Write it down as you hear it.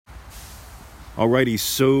Alrighty,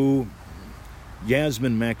 so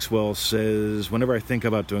Yasmin Maxwell says, whenever I think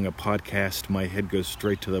about doing a podcast, my head goes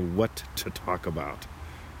straight to the what to talk about.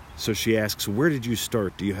 So she asks, where did you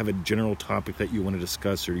start? Do you have a general topic that you want to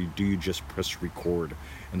discuss, or do you just press record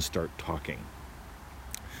and start talking?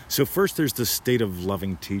 So first, there's the state of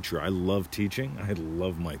loving teacher. I love teaching. I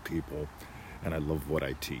love my people, and I love what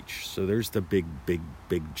I teach. So there's the big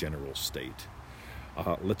general state.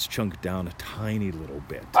 Let's chunk down a tiny little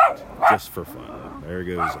bit, just for fun. There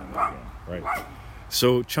goes Emma again, right?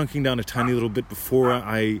 So chunking down a tiny little bit before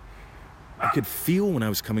I could feel when I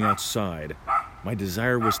was coming outside, my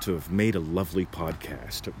desire was to have made a lovely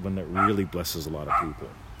podcast, one that really blesses a lot of people.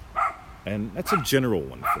 And that's a general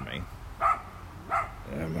one for me.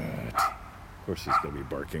 Emmett. Of course he's going to be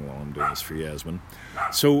barking while I'm doing this for Yasmin.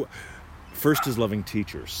 So first is loving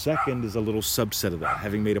teachers. Second is a little subset of that,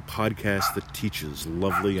 having made a podcast that teaches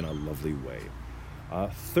lovely in a lovely way.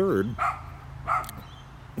 Third,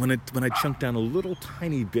 when I chunk down a little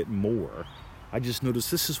tiny bit more, I just noticed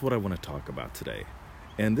this is what I want to talk about today.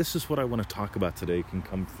 And this is what I want to talk about today. It can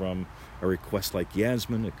come from a request like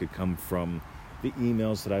Yasmin. It could come from the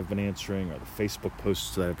emails that I've been answering or the Facebook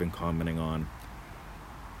posts that I've been commenting on.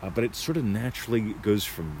 But it sort of naturally goes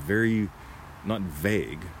from very, not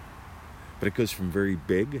vague, but it goes from very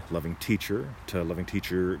big, loving teacher, to loving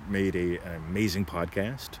teacher made an amazing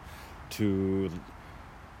podcast, to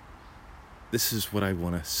this is what I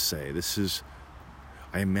want to say.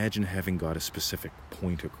 I imagine having got a specific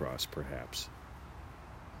point across, perhaps.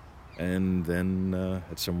 And then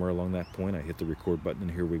at somewhere along that point, I hit the record button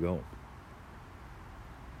and here we go.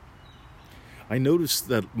 I notice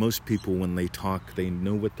that most people, when they talk, they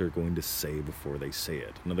know what they're going to say before they say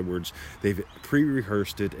it. In other words, they've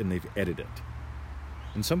pre-rehearsed it and they've edited it.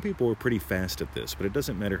 And some people are pretty fast at this, but it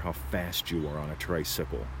doesn't matter how fast you are on a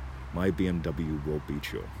tricycle. My BMW will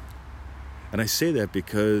beat you. And I say that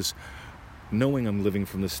because knowing I'm living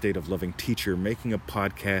from the state of loving teacher, making a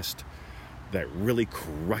podcast that really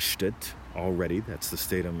crushed it already, that's the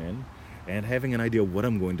state I'm in, and having an idea of what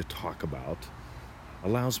I'm going to talk about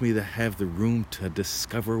allows me to have the room to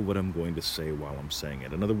discover what I'm going to say while I'm saying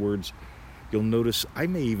it. In other words, you'll notice I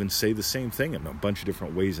may even say the same thing in a bunch of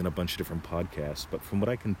different ways in a bunch of different podcasts, but from what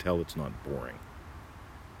I can tell, it's not boring.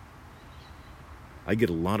 I get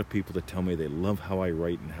a lot of people that tell me they love how I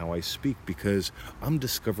write and how I speak because I'm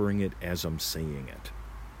discovering it as I'm saying it.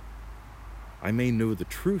 I may know the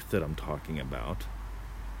truth that I'm talking about.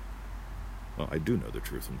 Well, I do know the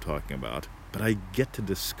truth I'm talking about, but I get to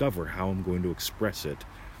discover how I'm going to express it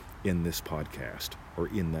in this podcast or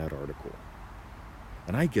in that article.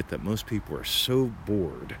 And I get that most people are so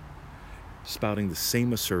bored spouting the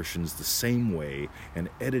same assertions the same way and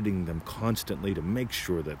editing them constantly to make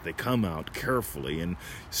sure that they come out carefully and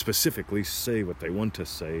specifically say what they want to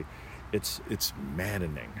say. It's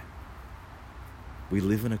maddening. We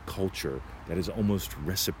live in a culture that is almost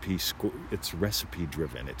recipe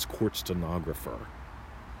driven. It's court stenographer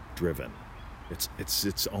driven.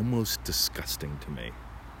 It's almost disgusting to me.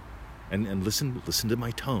 And listen to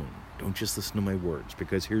my tone. Don't just listen to my words,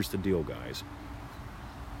 because here's the deal, guys.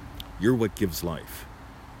 You're what gives life.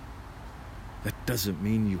 That doesn't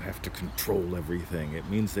mean you have to control everything. It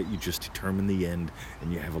means that you just determine the end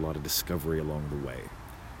and you have a lot of discovery along the way.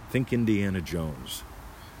 Think Indiana Jones.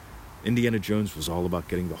 Indiana Jones was all about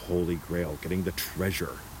getting the Holy Grail, getting the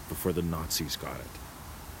treasure before the Nazis got it.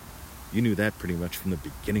 You knew that pretty much from the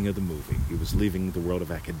beginning of the movie. He was leaving the world of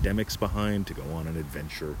academics behind to go on an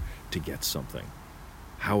adventure to get something.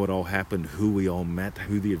 How it all happened, who we all met,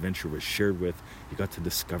 who the adventure was shared with, you got to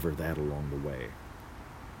discover that along the way.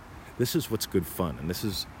 This is what's good fun, and this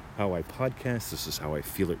is how I podcast, this is how I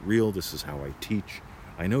feel it real, this is how I teach.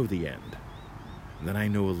 I know the end. And then I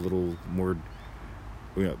know a little more,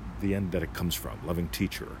 the end that it comes from, loving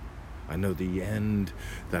teacher. I know the end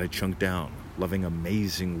that I chunk down, loving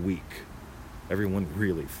amazing week. Everyone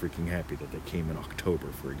really freaking happy that they came in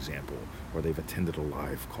October, for example, or they've attended a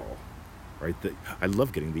live call. Right? I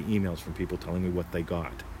love getting the emails from people telling me what they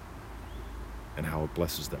got and how it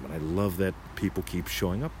blesses them. And I love that people keep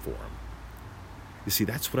showing up for them. You see,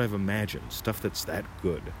 that's what I've imagined, stuff that's that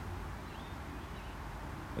good.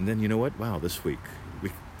 And then, you know what? Wow, this week,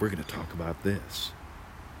 we're going to talk about this.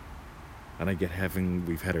 And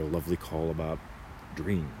we've had a lovely call about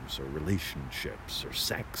dreams or relationships or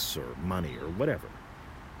sex or money or whatever.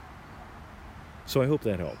 So I hope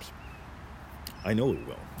that helps. I know it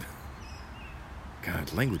will.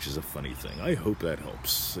 God, language is a funny thing. I hope that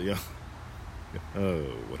helps. Yeah. Oh,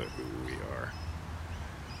 what a who we are.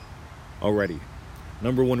 Alrighty.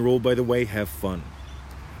 Number one rule, by the way, have fun.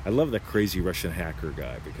 I love that crazy Russian hacker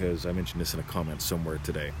guy because I mentioned this in a comment somewhere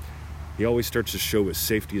today. He always starts to show his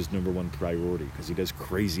safety as number one priority because he does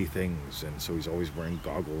crazy things, and so he's always wearing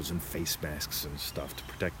goggles and face masks and stuff to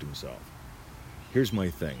protect himself. Here's my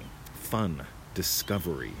thing. Fun,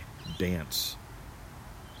 discovery, dance.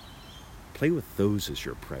 Play with those as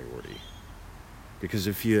your priority. Because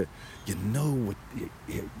if you know what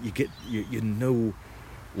you know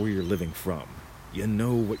where you're living from. You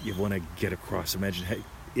know what you want to get across. Imagine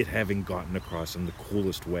it having gotten across in the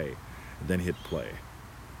coolest way, and then hit play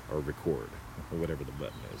or record or whatever the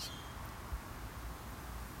button is.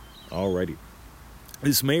 Alrighty.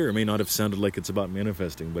 This may or may not have sounded like it's about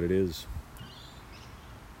manifesting, but it is.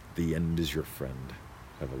 The end is your friend.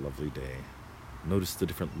 Have a lovely day. Notice the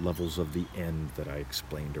different levels of the end that I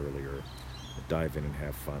explained earlier. Dive in and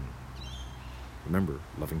have fun. Remember,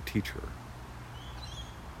 loving teacher.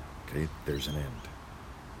 Okay, there's an end.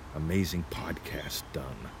 Amazing podcast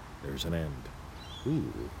done. There's an end.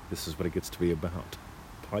 Ooh, this is what it gets to be about.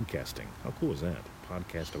 Podcasting. How cool is that?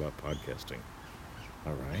 Podcast about podcasting.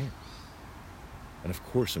 All right. And of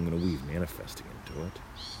course, I'm going to weave manifesting into it.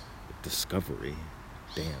 Discovery,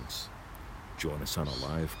 dance. Join us on a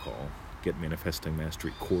live call. Get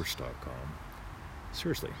ManifestingMasteryCourse.com.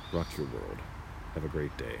 Seriously, rock your world. Have a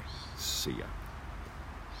great day. See ya.